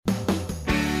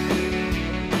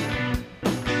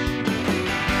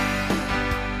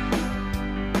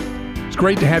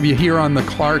great to have you here on the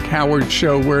Clark Howard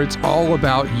Show, where it's all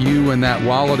about you and that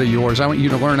wallet of yours. I want you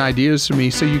to learn ideas from me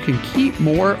so you can keep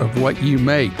more of what you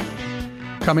make.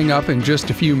 Coming up in just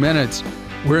a few minutes,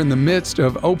 we're in the midst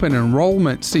of open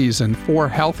enrollment season for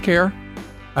healthcare.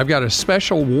 I've got a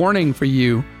special warning for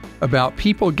you about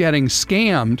people getting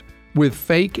scammed with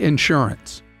fake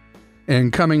insurance.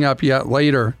 And coming up yet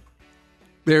later,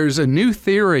 there's a new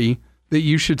theory that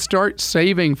you should start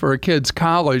saving for a kid's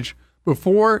college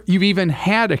before you've even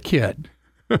had a kid.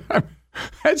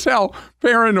 That's how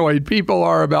paranoid people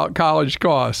are about college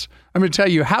costs. I'm going to tell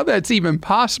you how that's even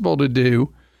possible to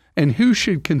do and who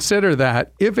should consider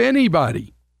that, if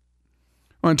anybody.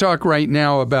 I want to talk right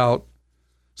now about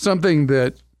something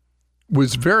that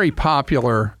was very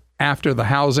popular after the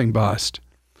housing bust,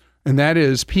 and that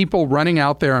is people running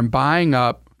out there and buying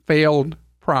up failed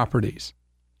properties,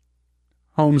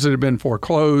 homes that have been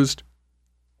foreclosed,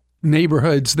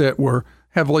 neighborhoods that were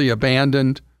heavily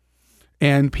abandoned,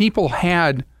 and people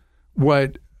had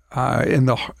what, in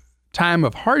the time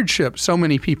of hardship so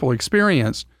many people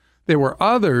experienced, there were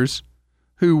others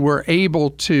who were able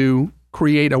to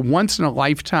create a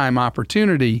once-in-a-lifetime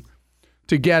opportunity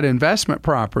to get investment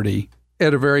property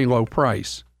at a very low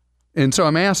price. And so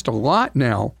I'm asked a lot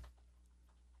now,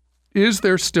 is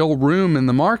there still room in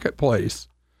the marketplace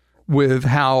with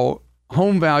how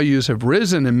home values have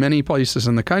risen in many places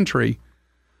in the country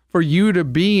for you to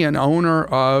be an owner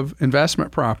of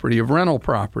investment property, of rental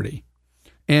property?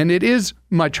 And it is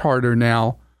much harder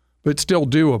now, but still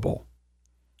doable.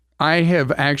 I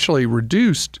have actually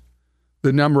reduced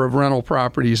the number of rental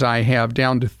properties I have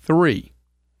down to 3.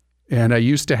 And I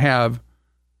used to have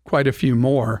quite a few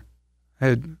more.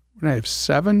 I have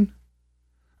 7.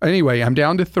 Anyway, I'm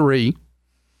down to 3.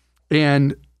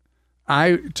 And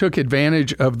I took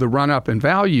advantage of the run-up in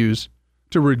values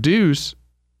to reduce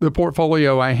the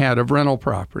portfolio I had of rental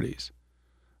properties.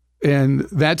 And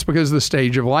that's because of the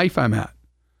stage of life I'm at.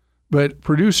 But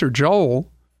producer Joel,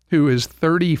 who is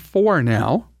 34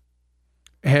 now,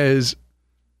 has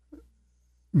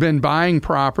been buying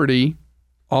property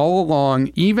all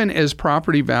along, even as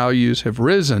property values have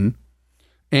risen.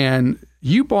 And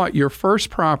you bought your first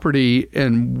property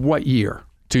in what year?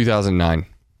 2009.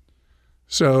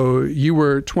 So you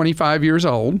were 25 years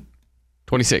old.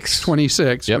 26.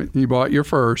 26. Yep. You bought your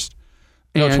first.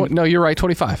 No, you're right.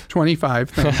 25. 25.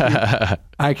 Thank you.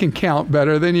 I can count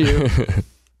better than you.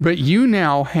 But you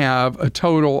now have a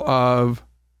total of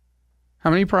how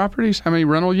many properties? How many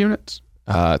rental units?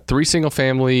 3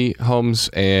 single-family homes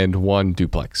and 1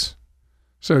 duplex.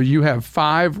 So you have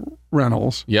 5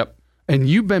 rentals. Yep. And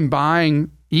you've been buying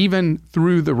even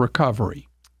through the recovery.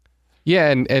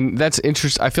 Yeah, and that's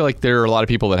interesting. I feel like there are a lot of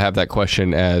people that have that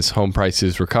question as home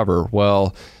prices recover.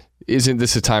 Well, isn't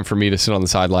this a time for me to sit on the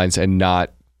sidelines and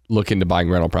not look into buying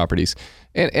rental properties?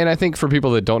 And I think for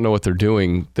people that don't know what they're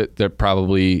doing, that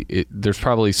there's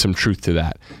probably some truth to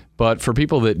that. But for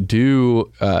people that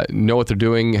do know what they're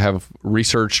doing, have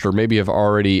researched, or maybe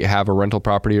already have a rental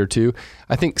property or two,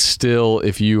 I think still,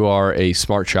 if you are a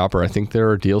smart shopper, I think there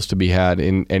are deals to be had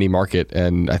in any market.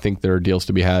 And I think there are deals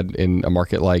to be had in a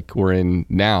market like we're in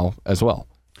now as well.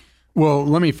 Well,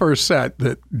 let me first set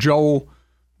that Joel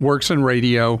works in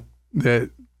radio, that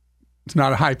it's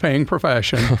not a high-paying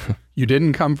profession. You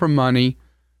didn't come from money.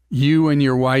 You and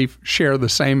your wife share the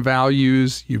same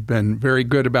values. You've been very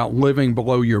good about living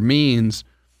below your means,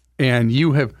 and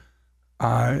you have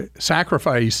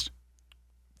sacrificed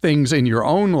things in your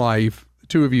own life, the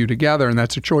two of you together, and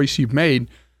that's a choice you've made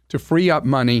to free up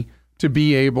money to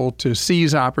be able to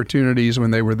seize opportunities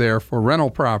when they were there for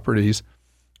rental properties.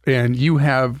 And you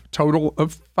have total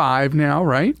of 5 now,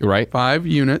 right? Right. 5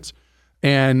 units.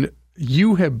 And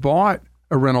you have bought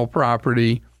a rental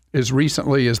property as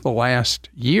recently as the last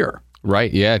year.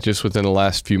 Right. Yeah. Just within the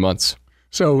last few months.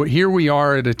 So here we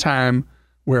are at a time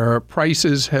where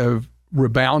prices have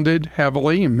rebounded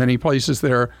heavily. In many places,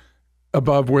 they're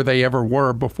above where they ever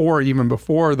were before, even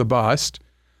before the bust.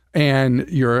 And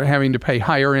you're having to pay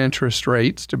higher interest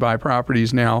rates to buy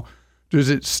properties now. Does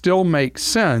it still make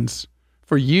sense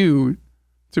for you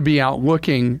to be out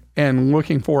looking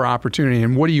for opportunity?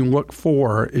 And what do you look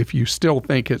for if you still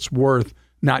think it's worth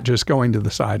not just going to the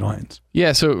sidelines?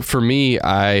 Yeah, so for me,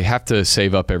 I have to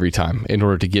save up every time in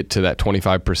order to get to that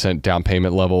 25% down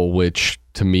payment level, which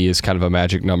to me is kind of a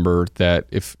magic number that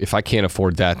if I can't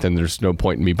afford that, then there's no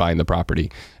point in me buying the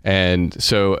property. And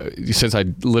so since I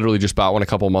literally just bought one a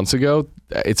couple of months ago,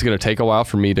 it's going to take a while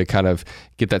for me to kind of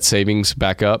get that savings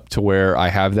back up to where I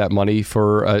have that money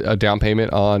for a down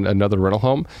payment on another rental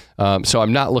home. So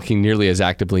I'm not looking nearly as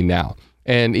actively now.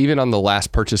 And even on the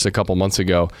last purchase a couple months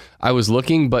ago, I was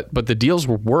looking, but the deals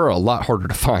were a lot harder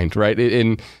to find, right?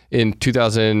 In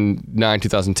 2009,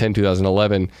 2010,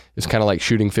 2011, it's kind of like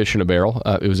shooting fish in a barrel.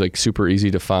 It was like super easy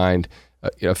to find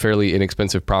a fairly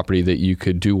inexpensive property that you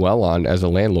could do well on as a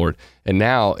landlord. And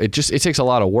now it takes a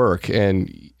lot of work, and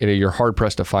you're hard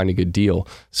pressed to find a good deal.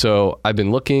 So I've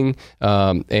been looking,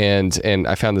 and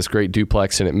I found this great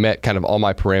duplex, and it met kind of all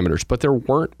my parameters. But there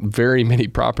weren't very many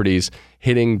properties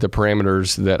hitting the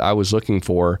parameters that I was looking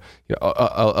for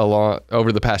along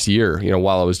over the past year,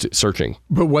 while I was searching.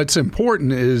 But what's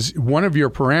important is one of your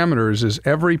parameters is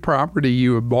every property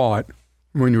you have bought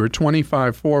when you were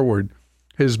 25 forward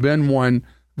has been one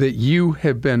that you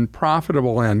have been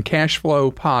profitable in, cash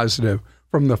flow positive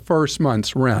from the first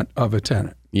month's rent of a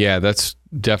tenant. Yeah, that's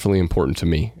definitely important to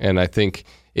me. And I think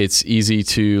it's easy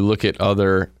to look at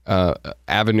other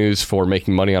avenues for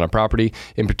making money on a property.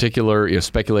 In particular,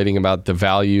 speculating about the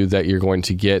value that you're going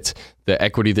to get, the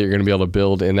equity that you're going to be able to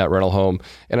build in that rental home.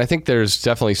 And I think there's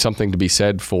definitely something to be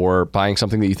said for buying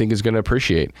something that you think is going to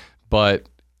appreciate. But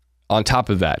on top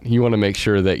of that, you want to make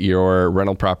sure that your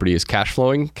rental property is cash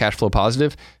flow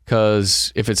positive,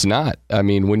 because if it's not,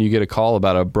 when you get a call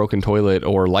about a broken toilet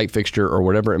or light fixture or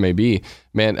whatever it may be,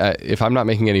 man, if I'm not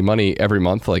making any money every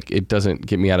month, like, it doesn't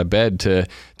get me out of bed to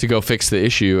go fix the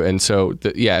issue. And so,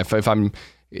 if I'm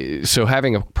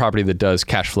having a property that does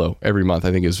cash flow every month,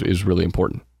 I think is really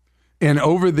important. And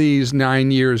over these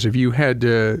 9 years, have you had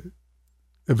to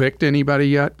evict anybody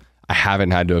yet? I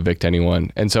haven't had to evict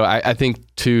anyone. And so I think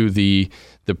too, the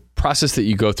process that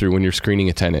you go through when you're screening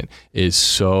a tenant is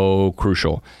so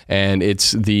crucial. And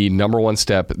it's the number one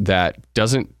step that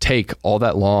doesn't take all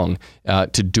that long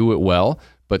to do it well.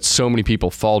 But so many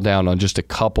people fall down on just a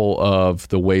couple of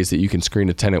the ways that you can screen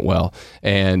a tenant well,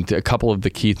 and a couple of the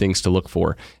key things to look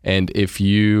for. And if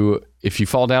you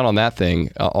fall down on that thing,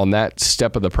 on that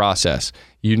step of the process,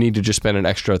 you need to just spend an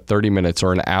extra 30 minutes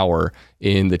or an hour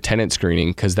in the tenant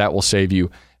screening, because that will save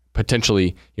you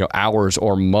potentially hours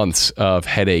or months of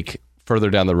headache further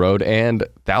down the road, and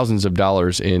thousands of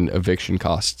dollars in eviction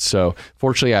costs. So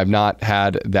fortunately, I've not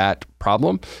had that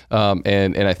problem.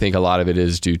 And I think a lot of it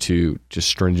is due to just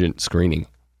stringent screening.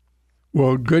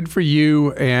 Well, good for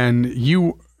you. And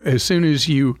you, as soon as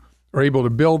you are able to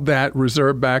build that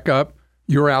reserve back up,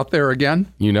 you're out there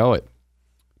again? You know it.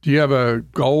 Do you have a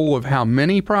goal of how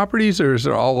many properties, or is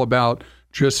it all about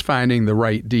just finding the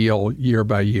right deal year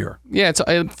by year? Yeah,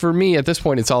 for me at this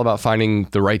point, it's all about finding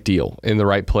the right deal in the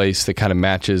right place that kind of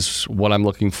matches what I'm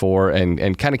looking for,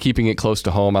 and kind of keeping it close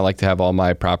to home. I like to have all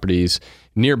my properties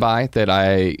nearby that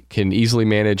I can easily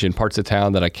manage in parts of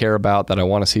town that I care about, that I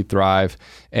want to see thrive.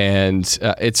 And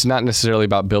it's not necessarily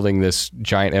about building this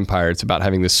giant empire. It's about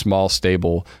having this small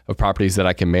stable of properties that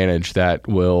I can manage that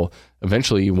will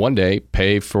eventually one day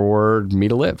pay for me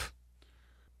to live.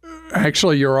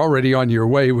 Actually, you're already on your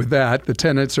way with that. The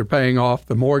tenants are paying off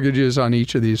the mortgages on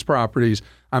each of these properties.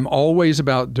 I'm always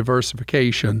about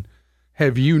diversification.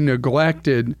 Have you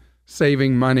neglected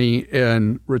saving money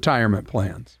in retirement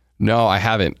plans? No, I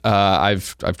haven't.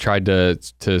 I've tried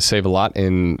to save a lot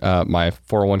in my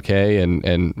 401k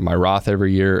and my Roth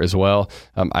every year as well.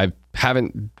 I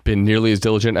haven't been nearly as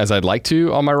diligent as I'd like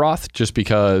to on my Roth, just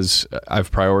because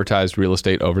I've prioritized real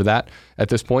estate over that at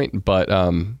this point. But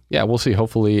we'll see.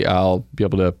 Hopefully, I'll be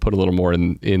able to put a little more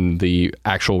in the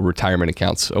actual retirement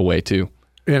accounts away too.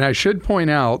 And I should point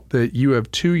out that you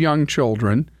have 2 young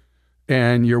children,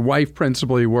 and your wife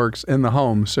principally works in the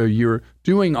home. So you're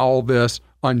doing all this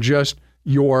on just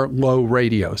your low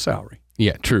radio salary.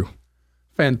 Yeah, true.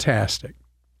 Fantastic.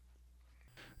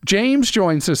 James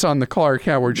joins us on the Clark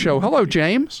Howard Show. Hello,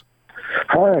 James.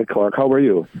 Hi, Clark. How are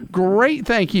you? Great,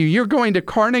 thank you. You're going to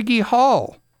Carnegie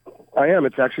Hall. I am.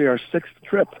 It's actually our 6th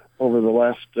trip over the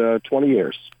last 20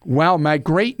 years. Wow, my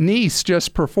great niece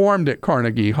just performed at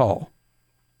Carnegie Hall.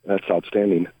 That's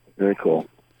outstanding. Very cool.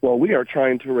 Well, we are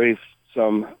trying to raise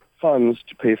some funds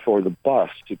to pay for the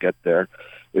bus to get there.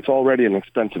 It's already an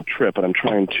expensive trip, and I'm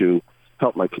trying to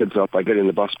help my kids out by getting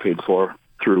the bus paid for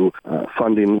through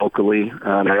funding locally.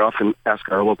 And I often ask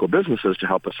our local businesses to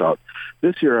help us out.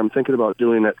 This year, I'm thinking about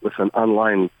doing it with an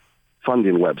online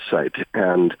funding website,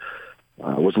 and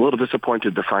was a little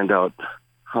disappointed to find out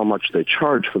how much they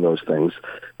charge for those things.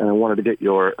 And I wanted to get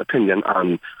your opinion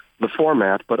on the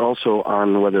format, but also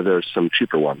on whether there's some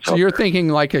cheaper ones. So you're thinking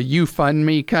like a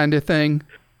YouFundMe kind of thing?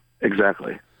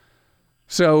 Exactly.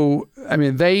 So,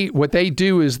 what they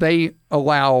do is they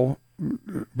allow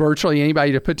virtually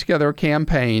anybody to put together a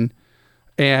campaign,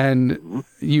 and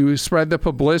you spread the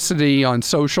publicity on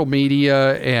social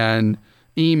media and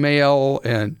email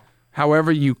and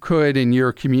however you could in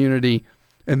your community.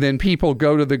 and then people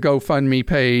go to the GoFundMe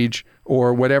page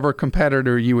or whatever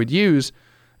competitor you would use,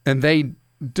 and they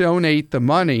donate the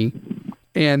money,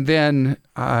 and then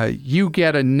you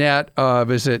get a net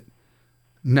of, is it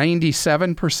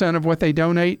 97% of what they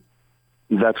donate?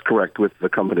 That's correct, with the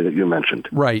company that you mentioned.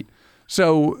 Right.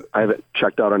 So I haven't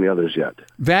checked out on the others yet.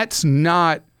 That's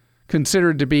not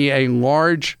considered to be a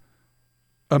large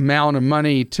amount of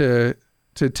money to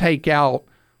take out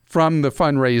from the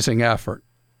fundraising effort.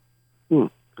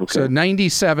 Okay. So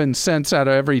 97 cents out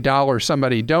of every dollar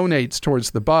somebody donates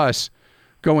towards the bus,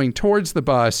 going towards the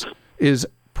bus, is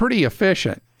pretty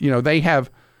efficient. They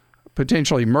have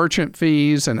potentially merchant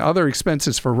fees and other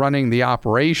expenses for running the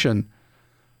operation.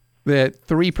 That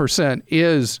 3%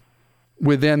 is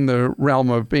within the realm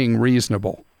of being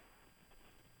reasonable.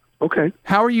 Okay.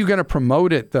 How are you going to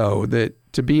promote it, though, that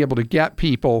to be able to get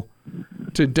people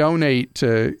to donate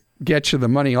to get you the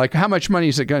money? Like, how much money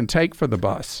is it going to take for the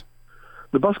bus?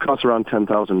 The bus costs around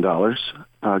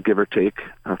 $10,000, give or take,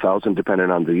 $1,000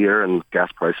 depending on the year and gas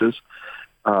prices.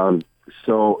 And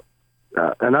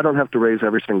I don't have to raise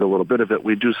every single little bit of it.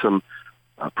 We do some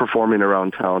performing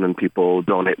around town, and people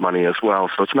donate money as well.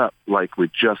 So it's not like we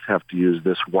just have to use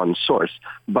this one source.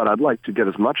 But I'd like to get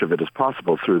as much of it as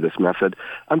possible through this method.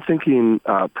 I'm thinking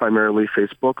primarily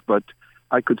Facebook, but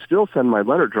I could still send my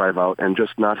letter drive out and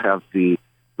just not have the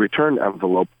return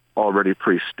envelope already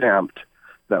pre-stamped.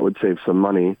 That would save some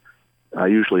money. I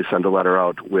usually send a letter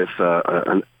out with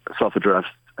a self-addressed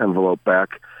envelope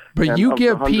back. But you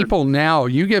give people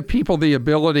the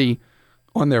ability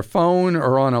on their phone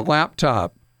or on a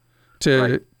laptop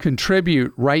to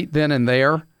contribute right then and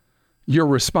there. Your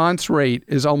response rate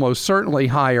is almost certainly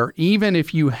higher, even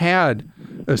if you had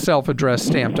a self-addressed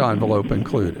stamped envelope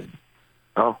included.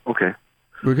 Oh, okay.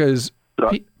 Because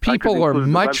people are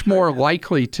much more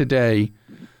likely today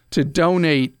to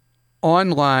donate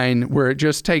online, where it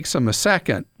just takes them a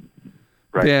second,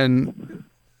 than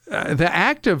the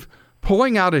act of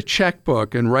pulling out a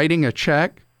checkbook and writing a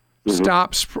check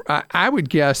stops. I would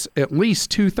guess at least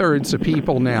 2/3 of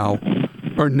people now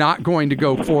are not going to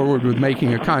go forward with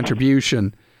making a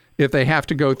contribution if they have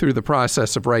to go through the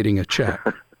process of writing a check.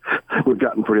 We've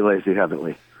gotten pretty lazy, haven't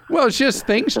we? Well, it's just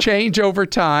things change over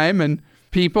time, and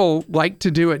people like to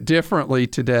do it differently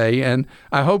today. And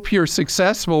I hope you're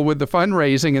successful with the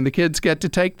fundraising and the kids get to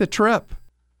take the trip.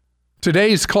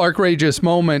 Today's Clark Rageous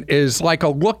Moment is like a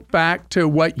look back to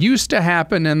what used to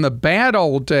happen in the bad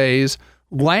old days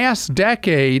last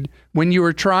decade when you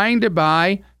were trying to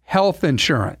buy health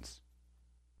insurance.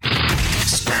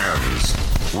 Scams,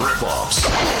 rip-offs,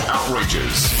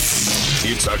 outrages.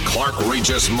 It's a Clark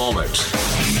Rageous Moment.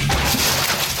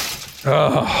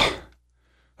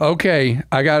 Okay,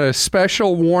 I got a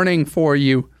special warning for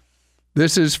you.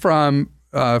 This is from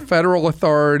federal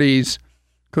authorities,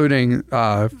 including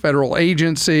federal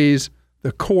agencies,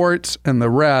 the courts, and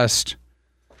the rest.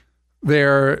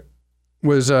 There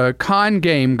was a con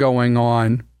game going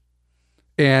on,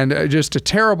 and just a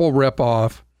terrible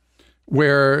ripoff,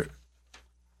 where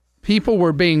people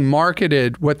were being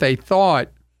marketed what they thought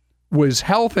was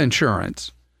health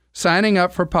insurance, signing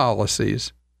up for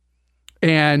policies,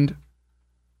 and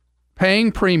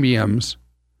paying premiums,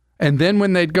 and then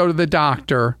when they'd go to the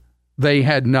doctor, they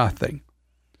had nothing.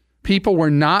 People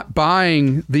were not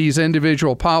buying these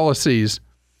individual policies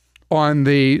on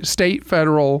the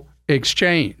state-federal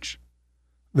exchange,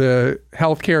 the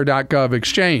healthcare.gov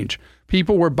exchange.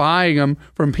 People were buying them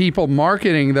from people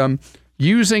marketing them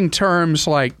using terms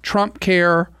like Trump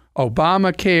Care,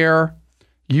 Obamacare,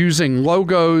 using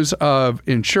logos of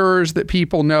insurers that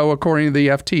people know according to the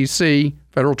FTC,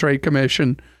 Federal Trade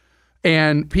Commission,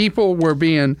 and people were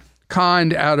being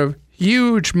conned out of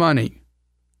huge money.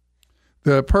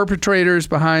 The perpetrators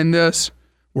behind this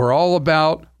were all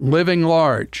about living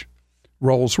large.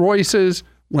 Rolls Royces,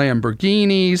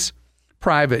 Lamborghinis,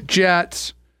 private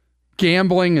jets,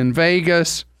 gambling in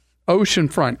Vegas,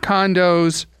 oceanfront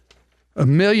condos, $1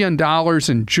 million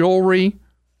in jewelry,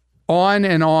 on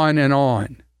and on and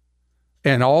on.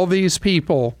 And all these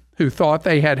people who thought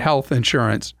they had health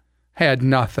insurance had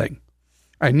nothing.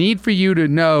 I need for you to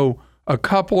know a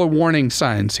couple of warning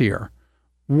signs here.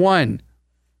 One,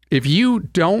 if you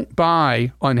don't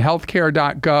buy on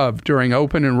healthcare.gov during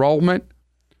open enrollment,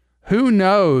 who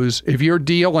knows if you're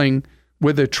dealing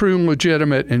with a true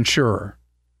legitimate insurer.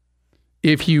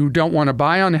 If you don't want to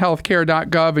buy on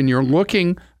healthcare.gov and you're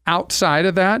looking outside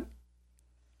of that,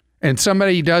 and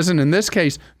somebody doesn't, in this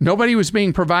case, nobody was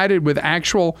being provided with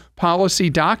actual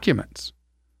policy documents.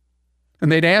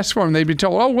 And they'd ask for them, they'd be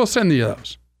told, oh, we'll send you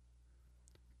those.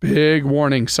 Big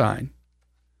warning sign.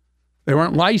 They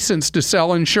weren't licensed to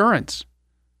sell insurance.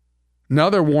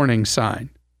 Another warning sign.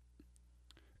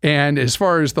 And as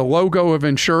far as the logo of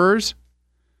insurers,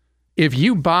 if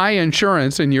you buy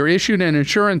insurance and you're issued an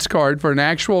insurance card for an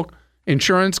actual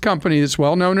insurance company that's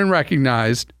well known and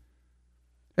recognized,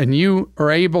 and you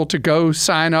are able to go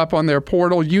sign up on their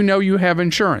portal, you know you have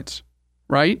insurance,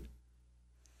 right?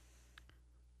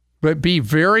 But be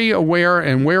very aware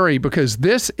and wary, because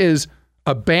this is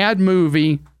a bad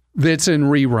movie that's in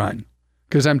rerun.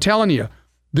 Because I'm telling you,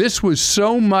 this was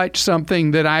so much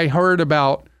something that I heard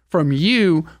about from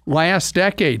you last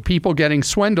decade, people getting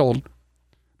swindled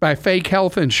by fake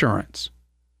health insurance.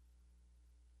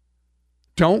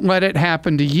 Don't let it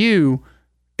happen to you,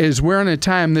 as we're in a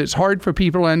time that's hard for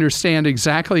people to understand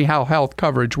exactly how health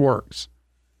coverage works.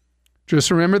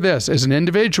 Just remember this, as an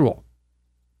individual,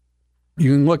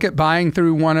 you can look at buying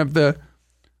through one of the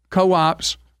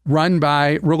co-ops run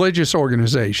by religious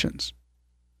organizations.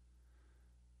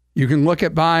 You can look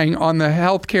at buying on the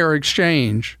healthcare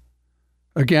exchange,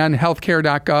 again,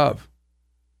 healthcare.gov.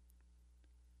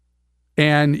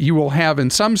 And you will have, in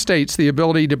some states, the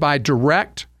ability to buy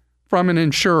direct from an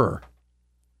insurer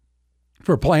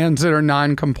for plans that are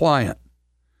non-compliant.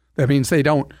 That means they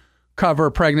don't cover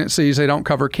pregnancies, they don't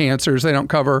cover cancers, they don't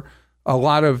cover a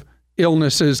lot of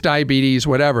illnesses, diabetes,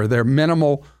 whatever. They're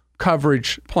minimal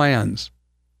coverage plans.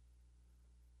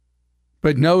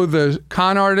 But know the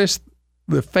con artists,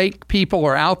 the fake people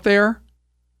are out there.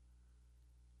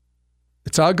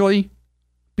 It's ugly.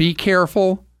 Be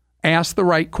careful. Ask the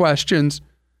right questions.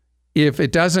 If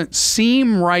it doesn't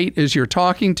seem right as you're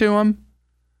talking to them,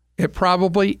 it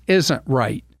probably isn't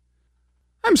right.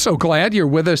 I'm so glad you're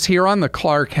with us here on the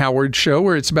Clark Howard Show,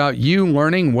 where it's about you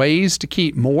learning ways to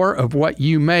keep more of what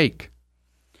you make.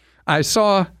 I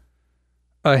saw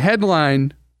a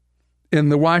headline in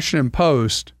the Washington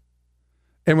Post,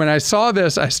 and when I saw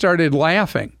this, I started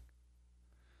laughing.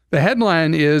 The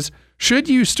headline is, "Should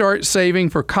you start saving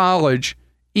for college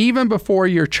even before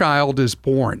your child is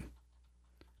born?"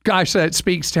 Gosh, that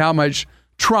speaks to how much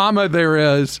trauma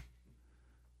there is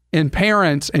in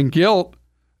parents and guilt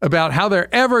about how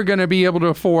they're ever going to be able to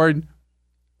afford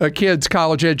a kid's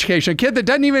college education, a kid that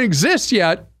doesn't even exist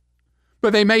yet,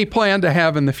 but they may plan to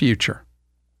have in the future.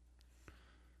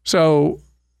 So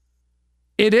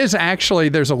it is actually,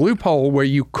 there's a loophole where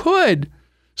you could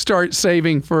start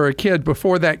saving for a kid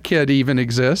before that kid even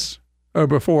exists, or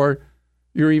before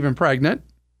you're even pregnant.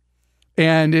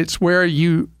 And it's where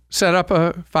you set up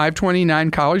a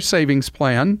 529 college savings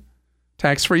plan,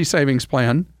 tax-free savings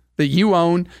plan, that you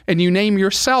own, and you name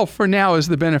yourself for now as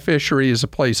the beneficiary as a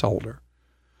placeholder.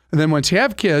 And then once you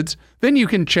have kids, then you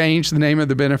can change the name of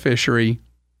the beneficiary,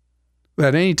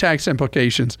 without any tax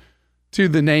implications, to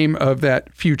the name of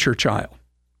that future child.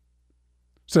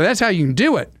 So that's how you can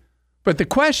do it. But the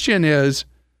question is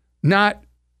not,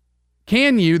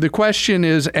 can you? The question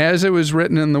is, as it was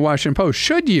written in the Washington Post,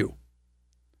 should you?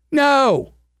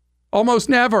 No, almost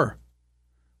never.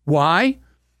 Why?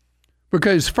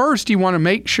 Because first, you want to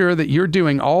make sure that you're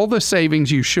doing all the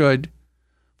savings you should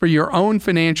for your own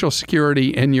financial security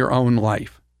in your own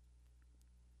life.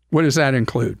 What does that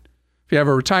include? If you have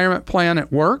a retirement plan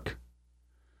at work,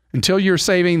 until you're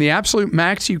saving the absolute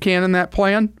max you can in that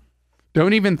plan,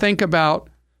 don't even think about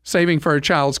saving for a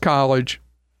child's college,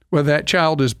 whether that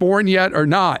child is born yet or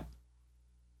not.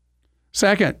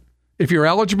 Second, if you're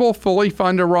eligible, fully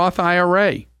fund a Roth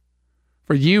IRA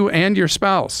for you and your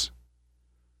spouse.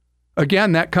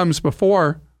 Again, that comes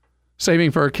before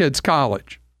saving for a kid's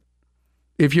college.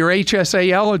 If you're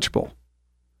HSA eligible,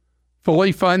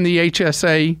 fully fund the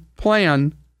HSA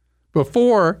plan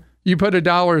before you put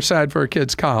 $1 aside for a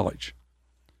kid's college.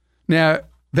 Now,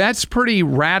 that's pretty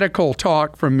radical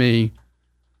talk from me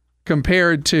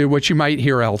compared to what you might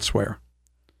hear elsewhere.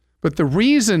 But the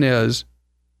reason is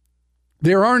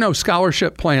there are no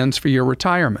scholarship plans for your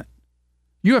retirement.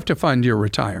 You have to fund your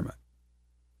retirement.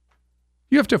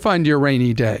 You have to fund your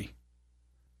rainy day.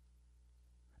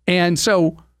 And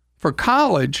so for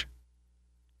college,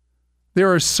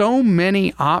 there are so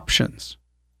many options.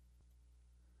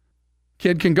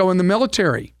 Kid can go in the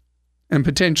military and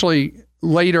potentially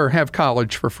later have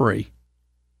college for free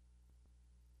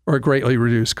or at greatly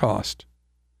reduced cost.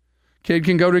 Kid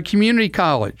can go to community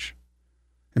college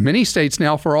in many states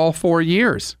now for all 4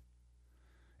 years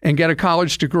and get a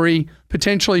college degree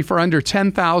potentially for under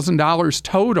 $10,000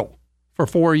 total for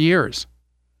 4 years.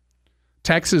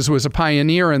 Texas was a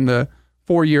pioneer in the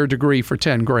 4-year degree for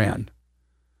 $10,000.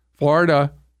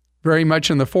 Florida, very much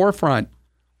in the forefront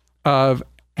of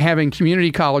having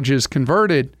community colleges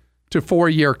converted to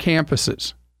 4-year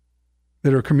campuses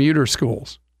that are commuter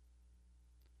schools.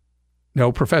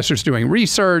 No professors doing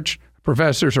research.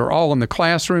 Professors are all in the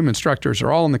classroom. Instructors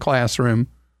are all in the classroom.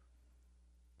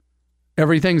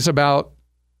 Everything's about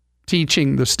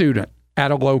teaching the student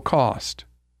at a low cost.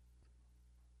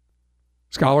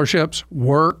 Scholarships,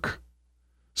 work,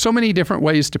 so many different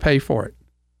ways to pay for it.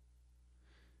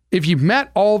 If you've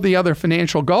met all the other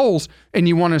financial goals and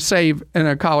you want to save in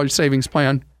a college savings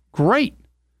plan, great.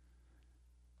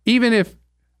 Even if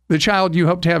the child you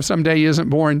hope to have someday isn't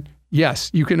born, yes,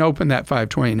 you can open that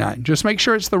 529. Just make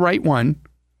sure it's the right one.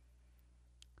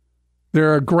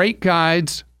 There are great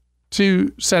guides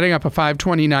to setting up a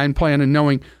 529 plan and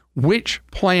knowing which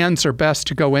plans are best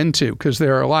to go into, because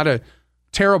there are a lot of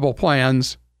terrible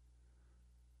plans.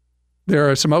 There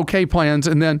are some okay plans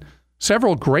and then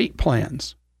several great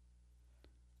plans.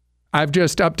 I've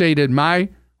just updated my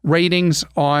ratings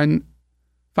on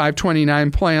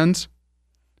 529 plans,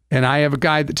 and I have a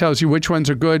guide that tells you which ones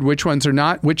are good, which ones are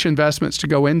not, which investments to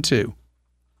go into.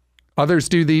 Others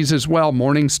do these as well.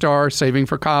 Morningstar, Saving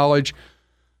for College.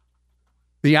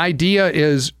 The idea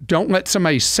is don't let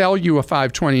somebody sell you a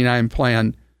 529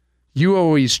 plan. You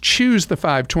always choose the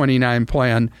 529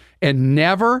 plan, and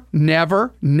never,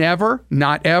 never, never,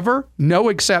 not ever, no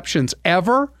exceptions,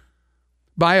 ever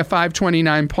buy a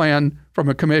 529 plan from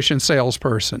a commissioned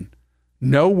salesperson.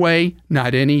 No way,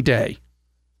 not any day.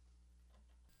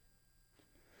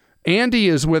 Andy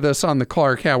is with us on the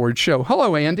Clark Howard Show.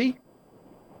 Hello, Andy.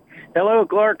 Hello,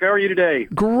 Clark. How are you today?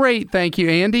 Great, thank you,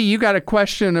 Andy. You got a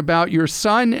question about your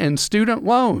son and student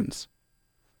loans.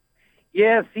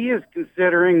 Yes, he is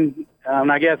considering,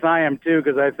 I guess I am too,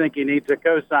 because I think he needs a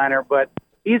cosigner, but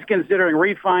he's considering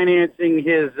refinancing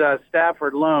his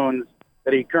Stafford loans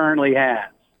that he currently has.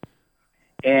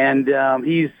 And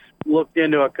he's looked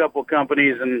into a couple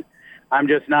companies, and I'm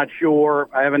just not sure.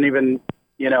 I haven't even,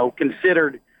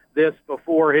 considered this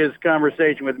before his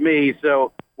conversation with me,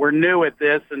 so we're new at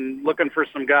this and looking for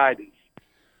some guidance.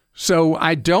 So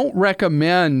I don't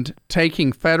recommend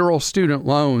taking federal student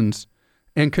loans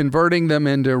and converting them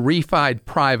into refied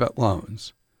private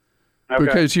loans. Okay.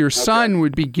 Because your son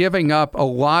would be giving up a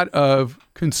lot of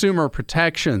consumer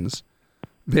protections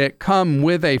that come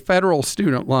with a federal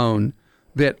student loan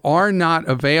that are not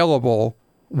available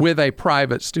with a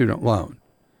private student loan.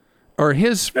 Are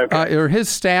his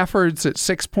Staffords at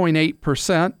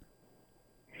 6.8%?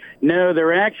 No, they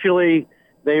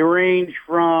range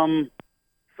from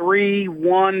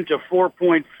 3.1 to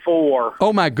 4.4.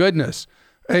 Oh my goodness.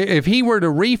 If he were to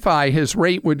refi, his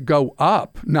rate would go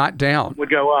up, not down.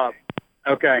 Would go up.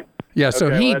 Okay. Yeah,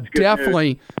 so he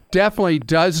definitely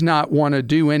does not want to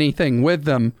do anything with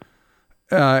them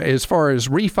as far as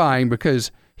refining,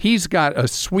 because he's got a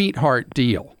sweetheart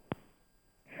deal.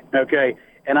 Okay.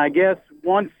 And I guess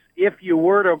if you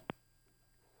were to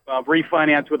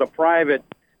refinance with a private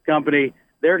company,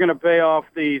 they're going to pay off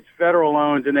these federal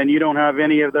loans, and then you don't have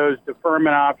any of those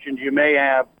deferment options you may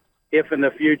have if in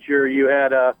the future you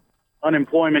had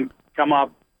unemployment come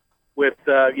up with,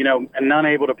 and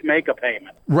unable to make a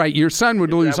payment. Right. Your son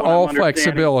would lose all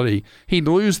flexibility. He'd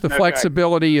lose the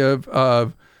flexibility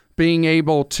of being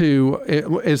able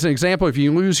to, as an example, if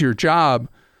you lose your job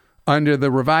under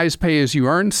the revised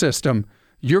pay-as-you-earn system,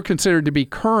 you're considered to be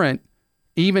current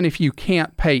even if you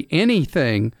can't pay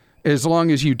anything, as long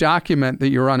as you document that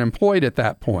you're unemployed at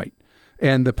that point.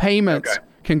 And the payments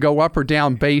can go up or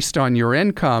down based on your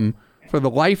income for the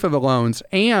life of the loans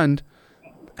and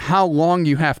how long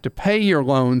you have to pay your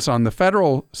loans on the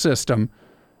federal system.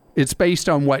 It's based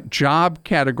on what job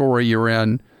category you're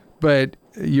in, but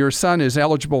your son is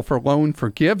eligible for loan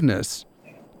forgiveness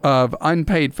of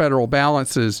unpaid federal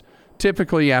balances,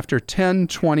 typically after 10,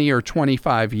 20, or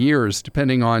 25 years,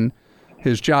 depending on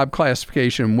his job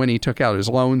classification when he took out his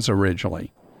loans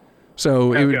originally.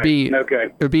 So it would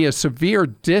be a severe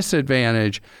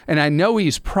disadvantage. And I know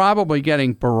he's probably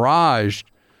getting barraged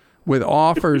with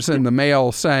offers in the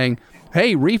mail saying,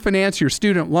 hey, refinance your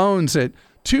student loans at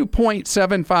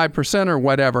 2.75% or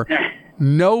whatever.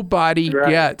 Nobody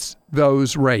gets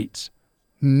those rates.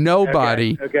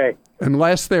 Nobody,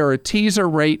 unless they're a teaser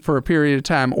rate for a period of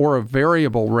time or a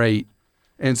variable rate.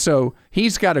 And so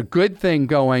he's got a good thing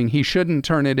going. He shouldn't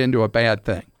turn it into a bad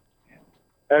thing.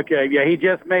 Okay, yeah, he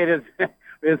just made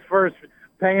his first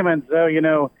payment,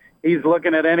 so, he's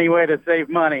looking at any way to save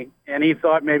money, and he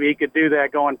thought maybe he could do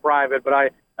that going private, but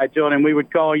I told him we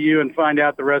would call you and find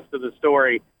out the rest of the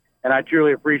story, and I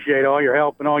truly appreciate all your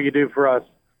help and all you do for us.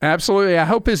 Absolutely. I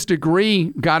hope his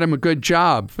degree got him a good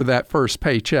job for that first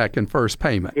paycheck and first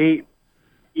payment.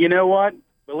 You know what?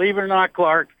 Believe it or not,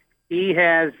 Clark, he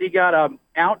got an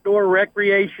outdoor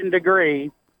recreation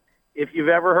degree, if you've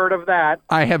ever heard of that.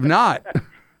 I have not.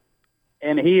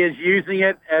 And he is using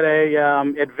it at a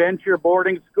adventure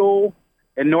boarding school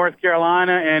in North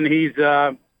Carolina, and he's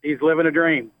living a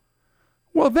dream.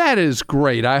 Well, that is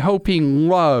great. I hope he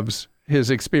loves his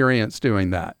experience doing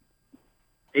that.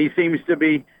 He seems to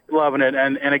be loving it.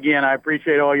 And again, I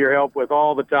appreciate all your help with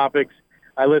all the topics.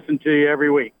 I listen to you every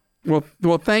week.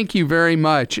 Well, thank you very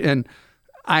much. And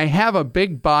I have a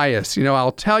big bias.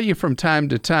 I'll tell you from time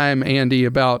to time, Andy,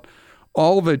 about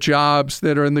all the jobs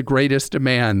that are in the greatest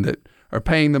demand, that are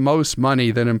paying the most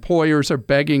money, that employers are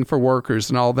begging for workers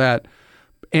and all that.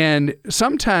 And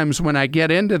sometimes when I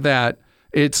get into that,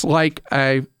 it's like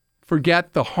I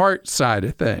forget the heart side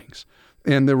of things.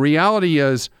 And the reality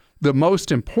is the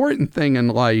most important thing in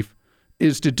life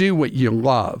is to do what you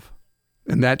love.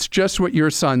 And that's just what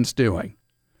your son's doing.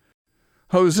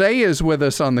 Jose is with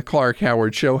us on the Clark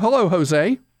Howard Show. Hello,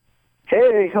 Jose.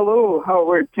 Hey, hello,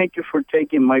 Howard. Thank you for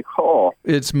taking my call.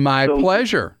 It's my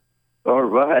pleasure. All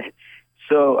right.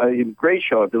 So, great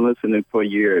show. I've been listening for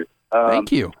years.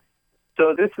 Thank you.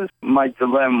 So this is my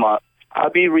dilemma. I'll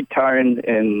be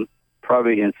retiring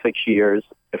probably in 6 years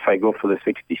if I go for the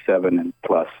 67 and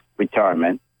plus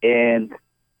retirement. And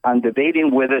I'm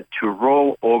debating whether to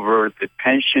roll over the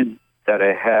pension that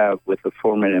I have with the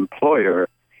former employer.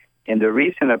 And the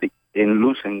reason I've been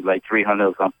losing like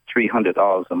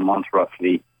 $300 a month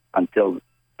roughly until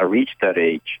I reach that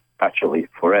age, actually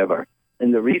forever.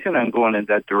 And the reason I'm going in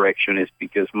that direction is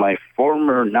because my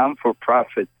former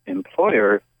non-for-profit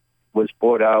employer was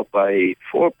bought out by a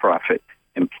for-profit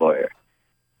employer.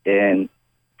 And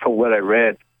for what I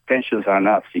read, pensions are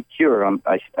not secure.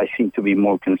 I seem to be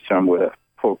more concerned with a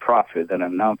for-profit than a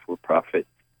non-for-profit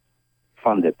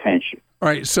funded pension. All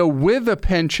right. So with a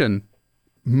pension,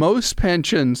 most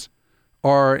pensions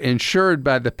are insured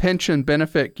by the Pension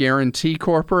Benefit Guaranty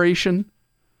Corporation.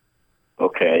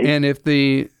 Okay. And if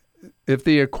the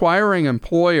acquiring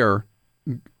employer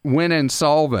went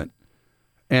insolvent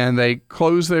and they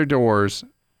close their doors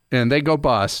and they go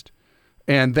bust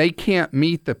and they can't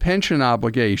meet the pension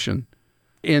obligation,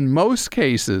 in most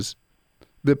cases,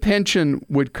 the pension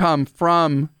would come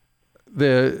from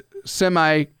the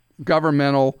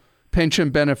semi-governmental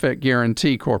Pension Benefit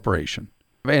Guaranty Corporation,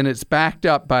 and it's backed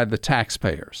up by the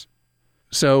taxpayers.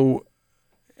 So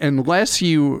unless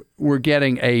you were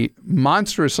getting a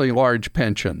monstrously large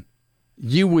pension,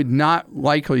 you would not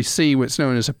likely see what's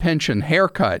known as a pension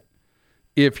haircut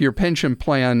if your pension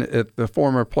plan at the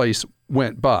former place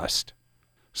went bust.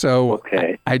 So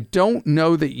okay. I don't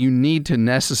know that you need to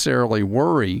necessarily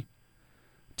worry.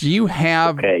 Do you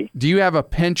have a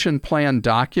pension plan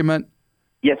document?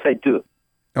 Yes, I do.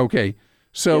 Okay.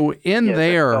 So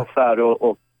there... It spells out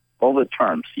all the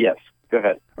terms. Yes. Go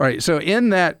ahead. All right. So in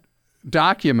that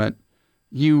document,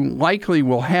 you likely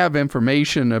will have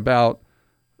information about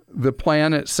the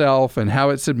plan itself and how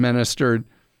it's administered,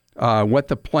 what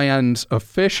the plan's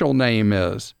official name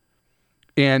is.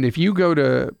 And if you go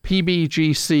to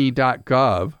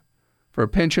pbgc.gov for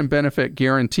Pension Benefit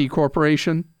Guaranty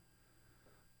Corporation,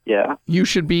 you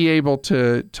should be able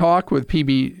to talk with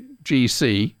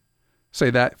PBGC, say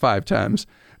that 5 times,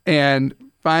 and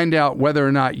find out whether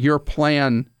or not your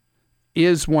plan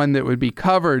is one that would be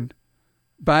covered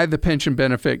by the Pension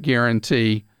Benefit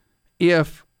Guaranty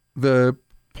if the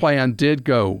plan did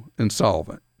go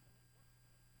insolvent.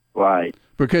 Right.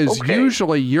 Because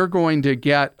usually you're going to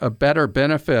get a better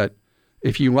benefit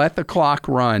if you let the clock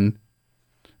run,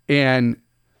 and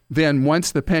then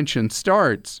once the pension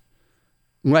starts,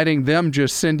 letting them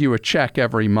just send you a check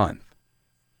every month.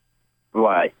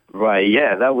 Right.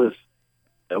 Yeah, that was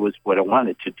what I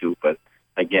wanted to do, but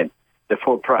again, the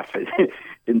for-profit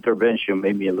intervention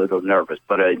made me a little nervous.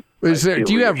 But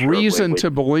do you have reason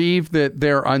to believe that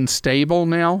they're unstable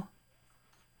now?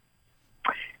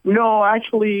 No,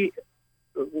 actually,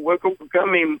 what got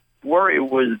me worried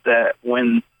was that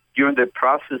when during the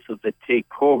process of the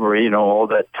takeover, all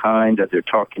that time that they're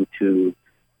talking to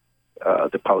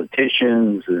the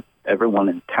politicians, everyone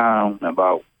in town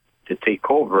about the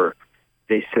takeover,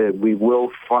 they said, we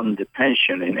will fund the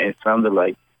pension. And it sounded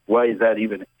like, why is that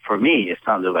even, for me, it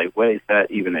sounded like, why is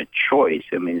that even a choice?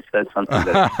 I mean, is that something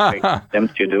that I expect them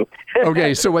to do?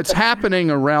 Okay, so what's happening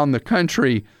around the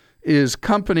country is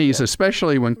companies,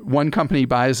 especially when one company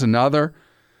buys another,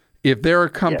 if they're a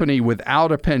company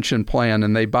without a pension plan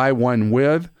and they buy one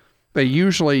with, they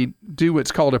usually do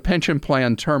what's called a pension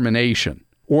plan termination,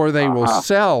 or they will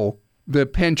sell the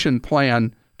pension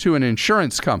plan to an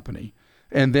insurance company,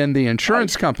 and then the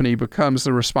insurance company becomes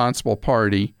the responsible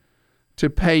party to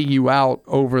pay you out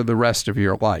over the rest of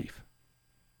your life.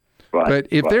 Right. But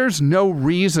if there's no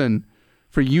reason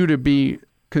for you to be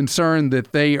concerned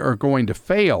that they are going to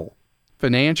fail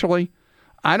financially,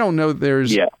 I don't know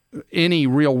there's any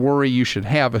real worry you should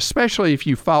have, especially if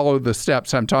you follow the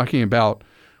steps I'm talking about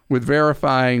with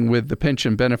verifying with the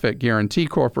Pension Benefit Guaranty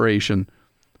Corporation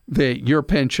that your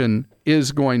pension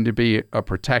is going to be a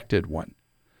protected one.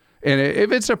 And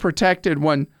if it's a protected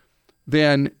one,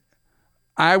 then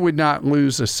I would not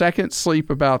lose a second sleep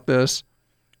about this.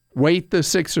 Wait the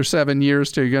 6 or 7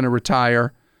 years till you're going to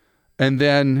retire, and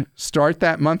then start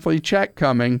that monthly check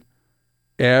coming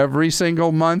every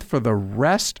single month for the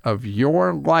rest of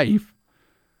your life,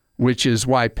 which is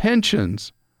why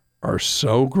pensions are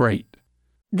so great.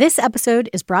 This episode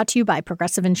is brought to you by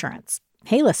Progressive Insurance.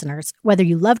 Hey, listeners, whether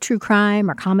you love true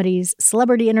crime or comedies,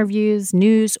 celebrity interviews,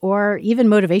 news, or even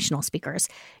motivational speakers,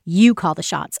 you call the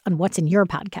shots on what's in your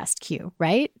podcast queue,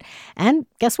 right? And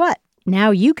guess what?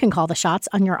 Now you can call the shots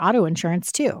on your auto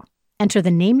insurance, too. Enter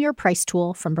the Name Your Price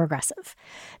tool from Progressive.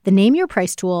 The Name Your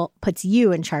Price tool puts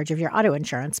you in charge of your auto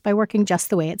insurance by working just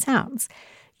the way it sounds.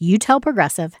 You tell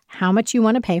Progressive how much you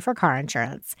want to pay for car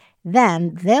insurance.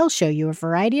 Then they'll show you a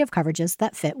variety of coverages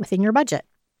that fit within your budget,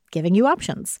 giving you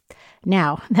options.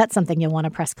 Now, that's something you'll want to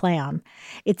press play on.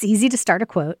 It's easy to start a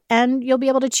quote, and you'll be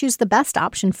able to choose the best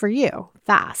option for you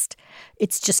fast.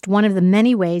 It's just one of the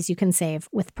many ways you can save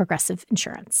with Progressive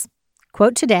Insurance.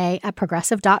 Quote today at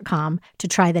Progressive.com to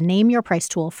try the Name Your Price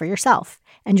tool for yourself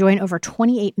and join over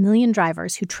 28 million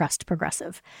drivers who trust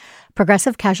Progressive.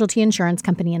 Progressive Casualty Insurance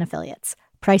Company and Affiliates.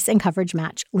 Price and coverage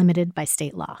match limited by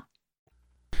state law.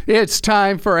 It's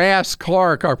time for Ask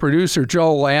Clark. Our producer,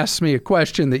 Joel, asked me a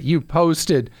question that you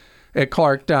posted at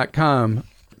Clark.com.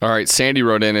 All right, Sandy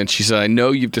wrote in and she said, I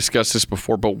know you've discussed this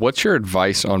before, but what's your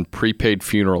advice on prepaid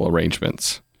funeral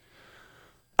arrangements?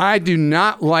 I do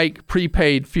not like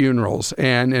prepaid funerals.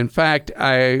 And in fact,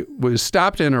 I was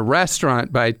stopped in a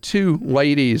restaurant by two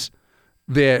ladies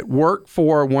that work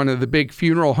for one of the big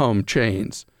funeral home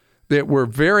chains that were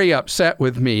very upset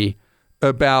with me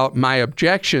about my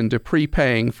objection to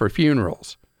prepaying for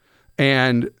funerals.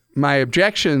 And my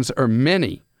objections are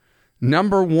many.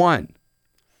 Number one,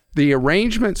 the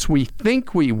arrangements we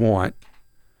think we want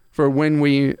for when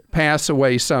we pass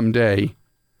away someday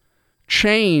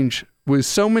change with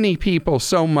so many people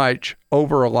so much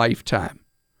over a lifetime.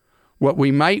 What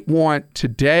we might want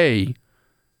today,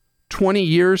 20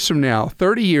 years from now,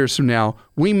 30 years from now,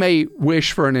 we may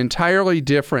wish for an entirely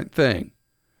different thing.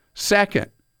 Second,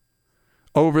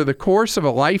 over the course of a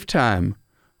lifetime,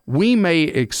 we may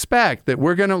expect that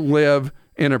we're going to live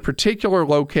in a particular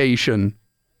location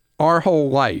our whole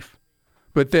life.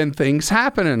 But then things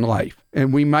happen in life,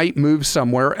 and we might move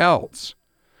somewhere else.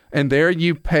 And there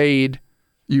you prepaid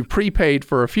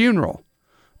for a funeral.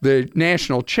 The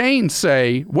national chains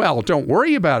say, well, don't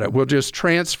worry about it. We'll just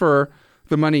transfer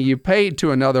the money you paid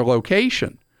to another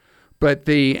location. But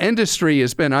the industry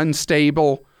has been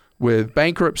unstable with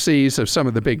bankruptcies of some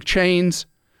of the big chains.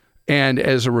 And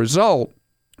as a result,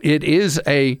 it is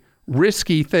a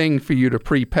risky thing for you to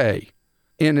prepay.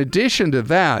 In addition to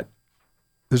that,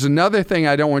 there's another thing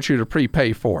I don't want you to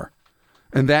prepay for,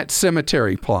 and that's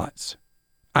cemetery plots.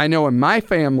 I know in my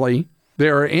family,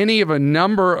 there are any of a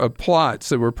number of plots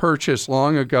that were purchased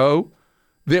long ago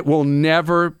that will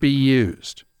never be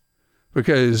used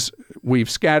because we've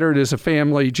scattered as a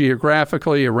family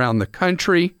geographically around the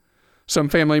country. Some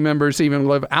family members even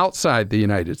live outside the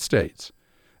United States.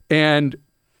 And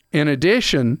in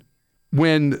addition,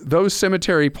 when those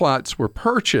cemetery plots were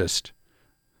purchased,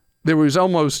 there was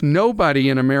almost nobody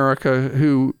in America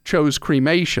who chose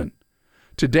cremation.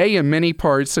 Today, in many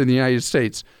parts of the United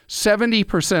States,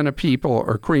 70% of people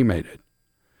are cremated.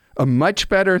 A much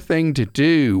better thing to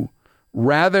do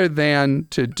rather than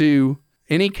to do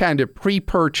any kind of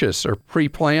pre-purchase or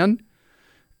pre-plan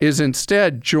is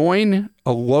instead join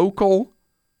a local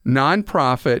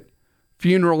nonprofit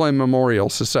funeral and memorial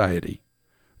society.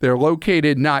 They're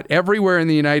located not everywhere in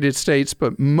the United States,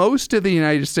 but most of the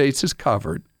United States is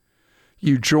covered.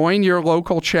 You join your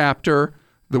local chapter.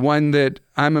 The one that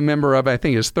I'm a member of, I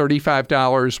think, is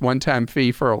 $35 one-time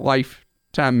fee for a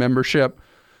lifetime membership.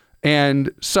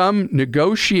 And some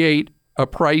negotiate a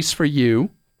price for you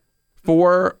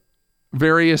for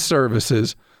various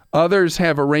services. Others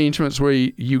have arrangements where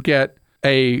you get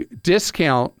a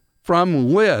discount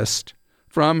from list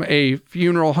from a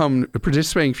funeral home,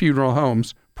 participating funeral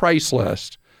homes price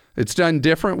list. It's done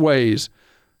different ways.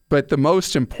 But the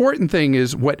most important thing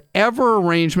is whatever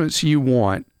arrangements you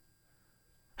want,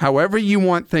 however you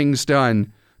want things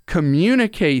done,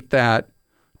 communicate that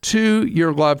to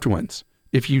your loved ones.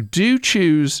 If you do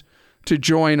choose to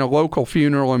join a local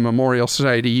funeral and memorial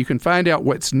society, you can find out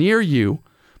what's near you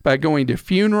by going to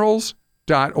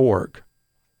funerals.org.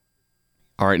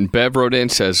 All right, and Bev wrote in,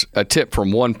 says, a tip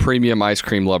from one premium ice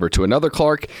cream lover to another,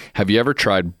 Clark. Have you ever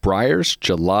tried Breyers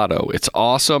Gelato? It's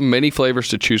awesome, many flavors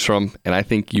to choose from, and I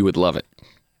think you would love it.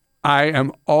 I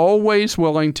am always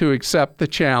willing to accept the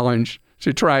challenge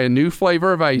to try a new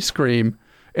flavor of ice cream,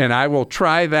 and I will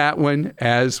try that one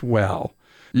as well.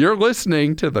 You're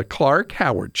listening to The Clark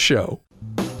Howard Show.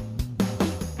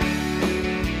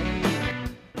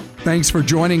 Thanks for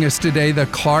joining us today. The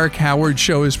Clark Howard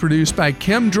Show is produced by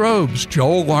Kim Drobes,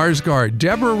 Joel Larsgaard,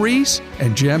 Deborah Reese,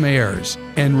 and Jim Ayers.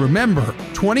 And remember,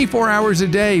 24 hours a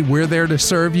day, we're there to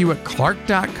serve you at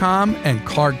Clark.com and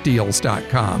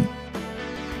ClarkDeals.com.